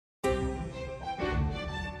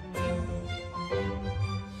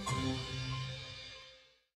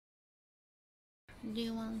Do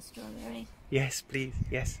you want strawberry? Yes, please.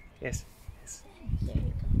 Yes, yes, yes. There you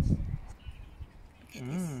go. Look at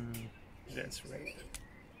this. That's right.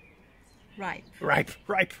 Ripe. Ripe,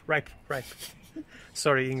 ripe, ripe, ripe.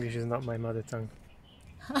 Sorry, English is not my mother tongue.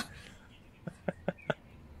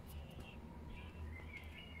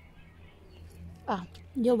 Ah,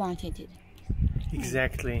 you wanted it.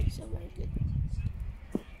 Exactly. So very good.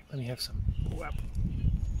 Let me have some. Whap.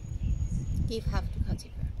 Give half to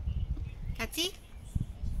Katty. Katty?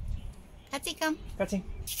 Katty, come. Katty,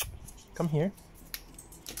 come here.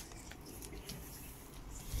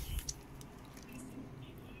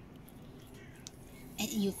 And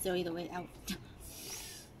you throw it away out.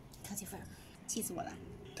 Katty, 气死我了.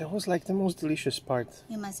 That was like the most delicious part.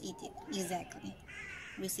 You must eat it. Exactly.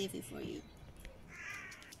 We save it for you.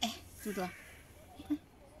 Eh, 嘟嘟.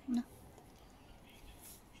 No.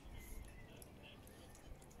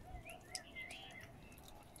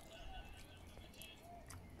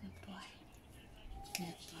 Good boy.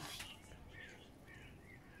 Good boy.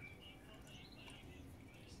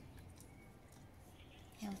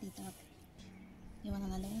 Healthy dog. You want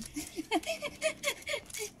another one?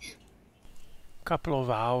 Couple of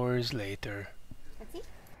hours later. Katty,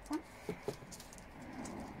 come.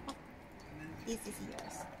 This is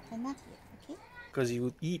yours, but not yet, okay? Because he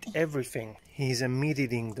would eat everything. He's a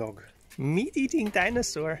meat-eating dog. Meat-eating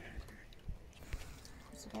dinosaur.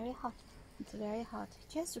 It's very hot. It's very hot.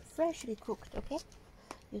 Just freshly cooked, okay?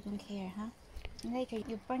 You don't care, huh? Later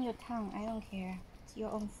you burn your tongue. I don't care. It's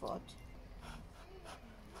your own fault.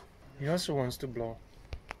 He also wants to blow.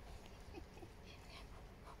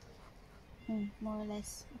 More or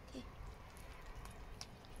less, okay.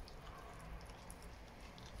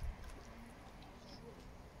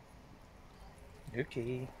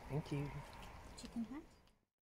 Okay, thank you. Chicken heart?